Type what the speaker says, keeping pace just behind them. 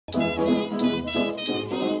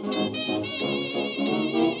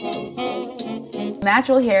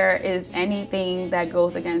Natural hair is anything that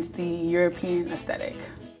goes against the European aesthetic.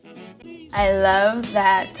 I love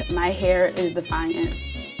that my hair is defiant.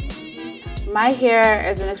 My hair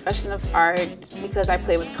is an expression of art because I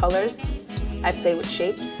play with colors, I play with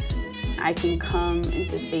shapes. I can come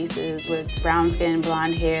into spaces with brown skin,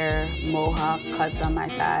 blonde hair, mohawk, cuts on my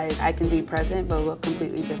side. I can be present but look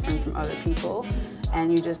completely different from other people,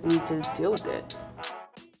 and you just need to deal with it.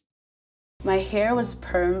 My hair was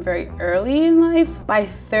permed very early in life, by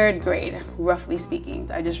 3rd grade, roughly speaking.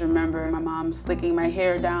 I just remember my mom slicking my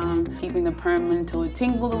hair down, keeping the perm until it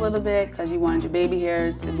tingled a little bit because you wanted your baby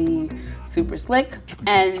hairs to be super slick,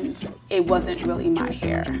 and it wasn't really my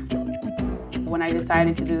hair. When I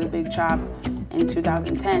decided to do the big chop in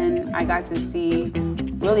 2010, I got to see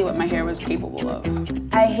really what my hair was capable of.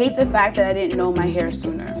 I hate the fact that I didn't know my hair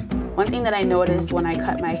sooner. One thing that I noticed when I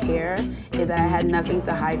cut my hair is that I had nothing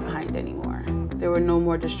to hide behind anymore. There were no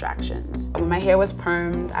more distractions. When my hair was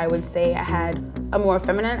permed, I would say I had a more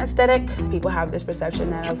feminine aesthetic. People have this perception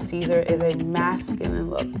that Caesar is a masculine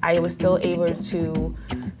look. I was still able to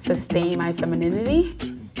sustain my femininity,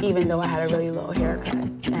 even though I had a really low haircut.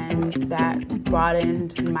 And that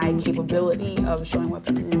broadened my capability of showing what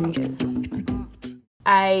femininity is.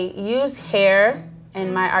 I use hair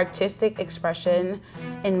in my artistic expression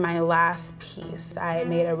in my last piece. I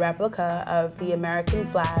made a replica of the American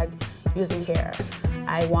flag using hair.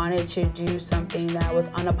 I wanted to do something that was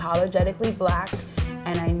unapologetically Black,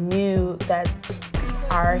 and I knew that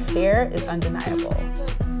our hair is undeniable.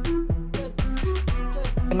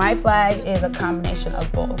 My flag is a combination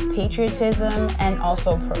of both patriotism and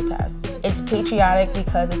also protest. It's patriotic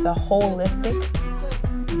because it's a holistic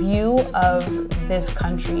view of this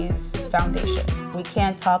country's foundation. We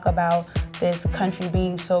can't talk about this country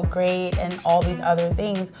being so great and all these other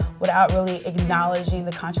things without really acknowledging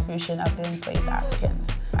the contribution of the enslaved Africans.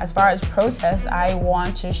 As far as protest, I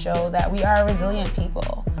want to show that we are a resilient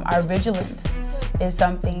people. Our vigilance is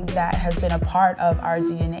something that has been a part of our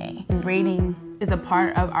DNA. Braiding is a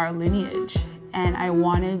part of our lineage, and I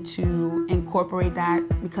wanted to incorporate that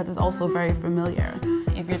because it's also very familiar.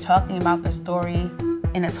 If you're talking about the story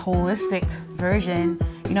in its holistic version,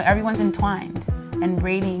 you know, everyone's entwined, and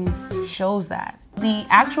braiding shows that. The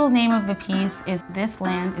actual name of the piece is This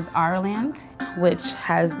Land is Our Land, which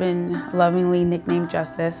has been lovingly nicknamed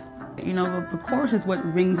Justice. You know, the chorus is what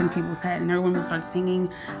rings in people's head, and everyone will start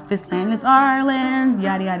singing, this land is our land,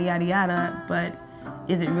 yada, yada, yada, yada, but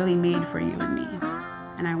is it really made for you and me?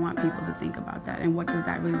 And I want people to think about that, and what does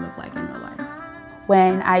that really look like in real life?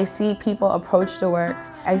 When I see people approach the work,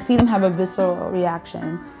 I see them have a visceral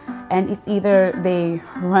reaction, and it's either they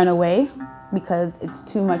run away because it's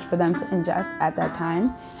too much for them to ingest at that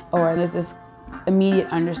time, or there's this immediate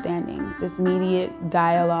understanding, this immediate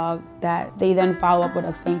dialogue that they then follow up with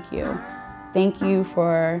a thank you. Thank you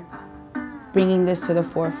for bringing this to the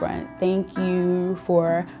forefront. Thank you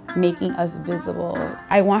for making us visible.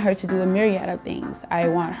 I want her to do a myriad of things. I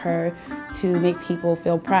want her to make people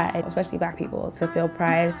feel pride, especially Black people, to feel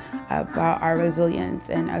pride about our resilience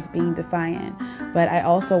and us being defiant. But I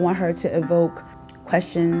also want her to evoke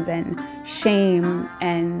questions and shame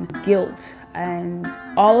and guilt and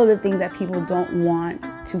all of the things that people don't want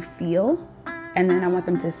to feel, and then I want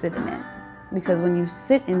them to sit in it. Because when you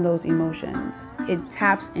sit in those emotions, it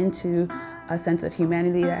taps into a sense of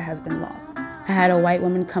humanity that has been lost. I had a white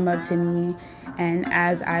woman come up to me, and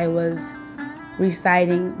as I was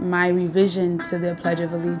reciting my revision to the Pledge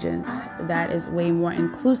of Allegiance that is way more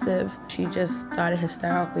inclusive, she just started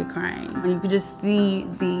hysterically crying. And you could just see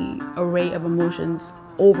the array of emotions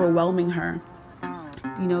overwhelming her.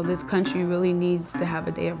 You know, this country really needs to have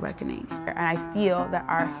a day of reckoning. And I feel that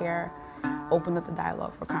our hair opened up the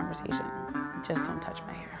dialogue for conversation. Just don't touch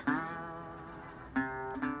my hair.